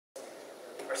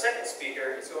Our second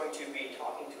speaker is going to be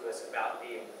talking to us about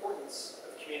the importance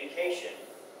of communication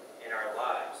in our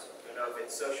lives. I don't know if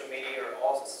it's social media or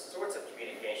all sorts of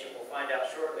communication. We'll find out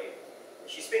shortly.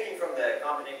 She's speaking from the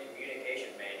Competent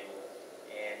Communication Manual,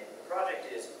 and the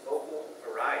project is Vocal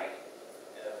Variety.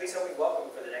 Please help me welcome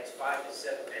for the next 5 to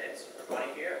 7 minutes,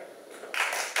 Hermanie Pierre.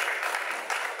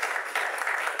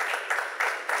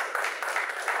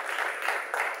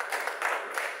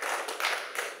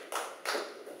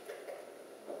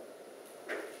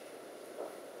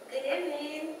 Good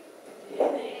evening.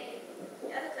 Good evening.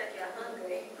 Y'all look like you're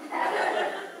hungry.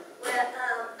 Well,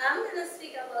 I'm going to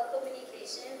speak about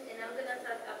communication, and I'm going to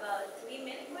talk about 3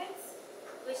 main points,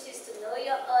 which is to know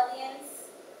your audience,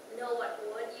 know what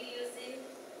word you're using,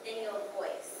 and your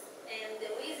voice. And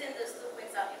the reason those 2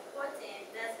 points are important,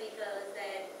 that's because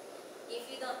that if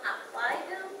you don't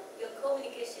apply them, your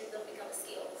communication don't become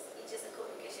skills. It's just a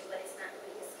communication, but it's not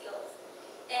really skills.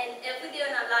 And every day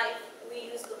in our life, we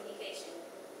use communication.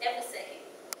 Every second,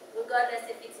 regardless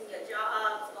if it's in your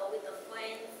jobs or with a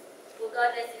friend,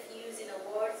 regardless if you're using a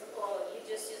word or you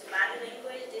just use body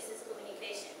language, this is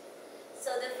communication.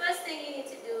 So the first thing you need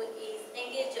to do is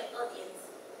engage your audience.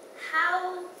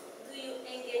 How do you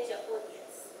engage your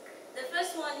audience? The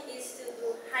first one is to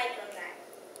do eye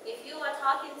contact. If you are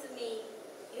talking to me,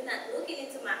 you're not looking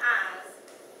into my eyes,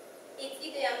 it's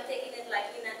either I'm taking it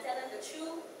like you're not telling the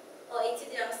truth, or it's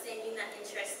either I'm saying you're not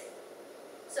interested.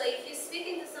 So if you're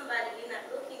speaking to somebody, you're not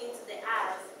looking into their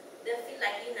eyes, they'll feel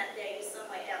like you're not there, you're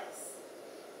somewhere else.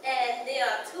 And there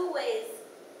are 2 ways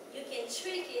you can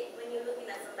trick it when you're looking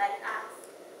at somebody's eyes.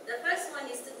 The first one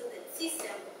is to do the T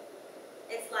symbol.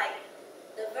 It's like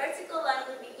the vertical line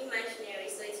will be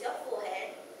imaginary, so it's your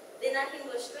forehead. Then I can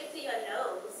go straight to your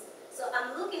nose. So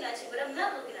I'm looking at you, but I'm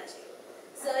not looking at you.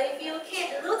 So if you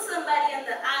can't look somebody in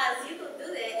the eyes, you could do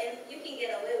that and you can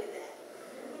get away with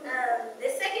that.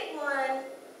 The second one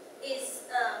is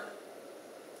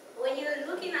when you're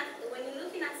looking at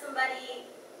somebody,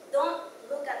 don't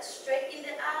look at straight in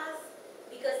the eyes,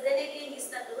 because then again you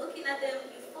start looking at them,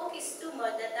 you focus too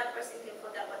much that person can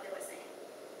forget what they were saying.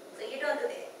 So you don't do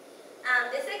that.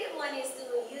 The second one is to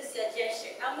use your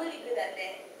gesture. I'm really good at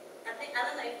that. I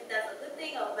don't know if that's a good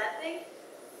thing or a bad thing.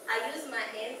 I use my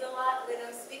hands a lot when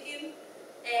I'm speaking,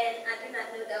 and I did not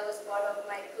know that was part of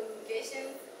my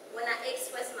communication. When I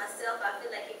express myself, I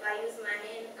feel like if I use my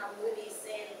hand, I'm really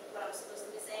saying what I'm supposed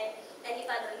to be saying. And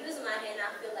if I don't use my hand, I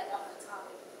feel like I'm not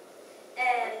talking.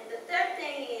 And the third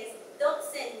thing is, don't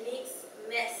send mixed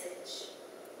message.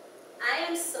 I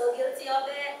am so guilty of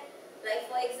that.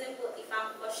 Like, for example, if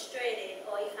I'm frustrated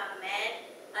or if I'm mad,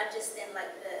 I just stand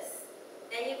like this.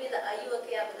 And you'll be like, are you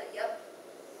okay? I'll be like, yep.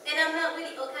 And I'm not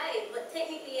really okay, but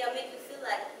technically I'll make you feel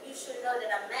like you should know that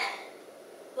I'm mad.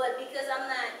 But because I'm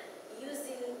not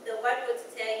using the right word to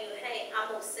tell you, hey,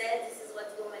 I'm upset, this is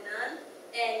what's going on,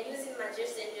 and using my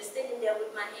gesture and just standing there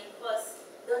with my hand crossed,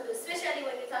 don't do, especially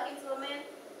when you're talking to a man,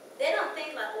 they don't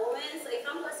think like women. So if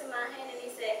I'm crossing my hand and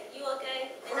he said, you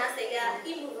okay? And I say, yeah,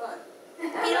 he move on.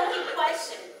 He don't keep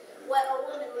questioning. What a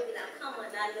woman will be like, come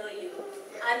on, I know you're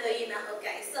not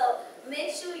okay. So make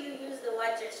sure you use the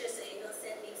right gesture so you don't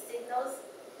send mixed signals.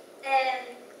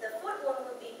 And the fourth one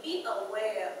would be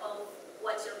aware of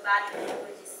what your body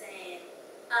language is saying.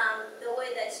 The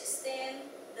way that you stand,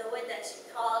 the way that you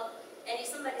talk, and if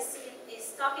somebody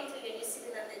is talking to you and you're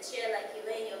sitting on the chair like you're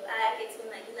laying your back, it's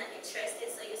like you're not interested,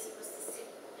 so you're supposed to sit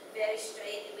very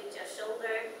straight with your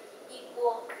shoulder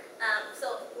equal.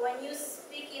 So when you're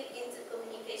speaking into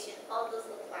communication, all those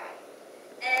apply.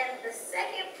 And the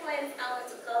second point I want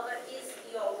to cover is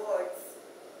your words.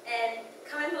 And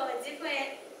coming from a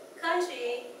different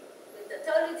country, with a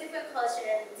totally different culture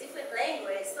and different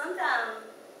language, sometimes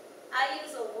I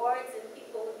use a word and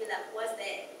people will be like, what's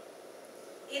that?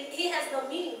 It has no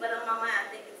meaning, but on my mind I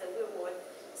think it's a real word.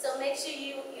 So make sure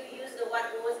you use the right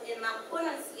words. In my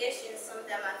pronunciation,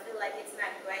 sometimes I feel like it's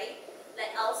not great.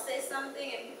 Like I'll say something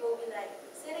and people will be like,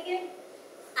 say it again?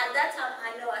 At that time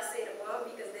I know I said it wrong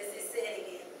because they say it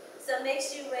again. So make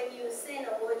sure when you say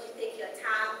a word, you take your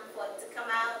time for it to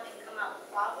come out and come out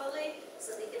properly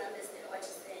so they can understand what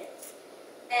you're saying.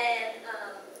 And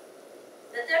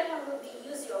the third one would be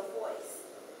use your voice.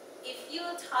 If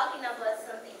you're talking about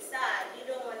something sad, you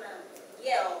don't want to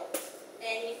yell.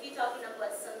 And if you're talking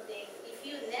about something, if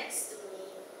you're next to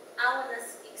me, I want to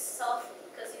speak softly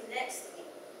because you're next to me.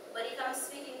 But if I'm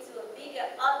speaking to a bigger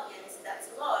audience that's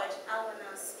large, I want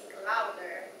to speak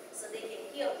louder so they can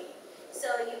hear me. So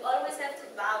you always have to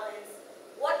balance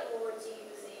what words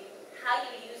you're using, how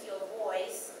you use your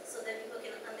voice so that people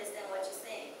can understand what you're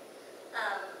saying.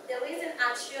 The reason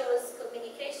I chose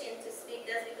communication to speak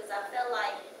is because I felt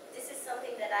like this is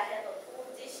something that I have a full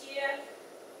dish year,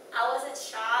 I wasn't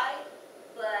shy,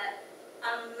 but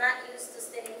I'm not used to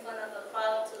standing in front of a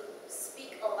crowd to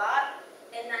speak a lot.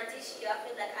 And now this year, I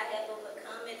feel like I have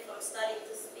overcome it from starting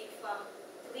to speak from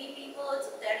 3 people to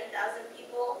 30,000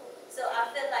 people. So I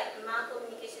feel like my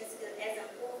communication skill has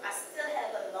improved. I still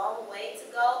have a long way to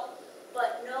go,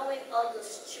 but knowing all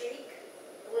those tricks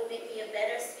will make me a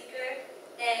better speaker.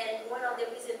 And one of the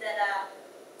reasons that I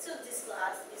took this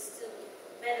class is to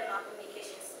better my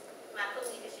communication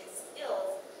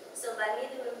skills. So by me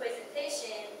doing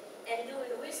presentation and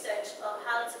doing research of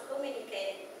how to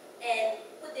communicate and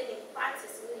put them in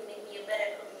practice really make me a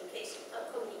better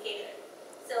communicator.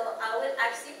 So I will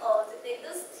ask you all to take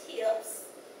those tips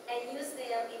and use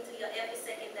them into your every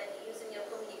second that you use in your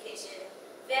communication.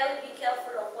 Very be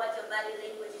careful of what your body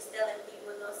language is telling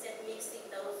people. Don't send mixed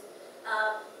signals.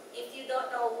 If you don't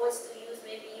know words to use,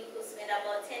 maybe you could spend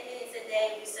about 10 minutes a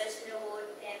day researching the word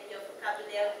and your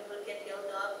vocabulary will get built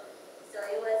up. So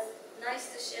it was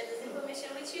nice to share this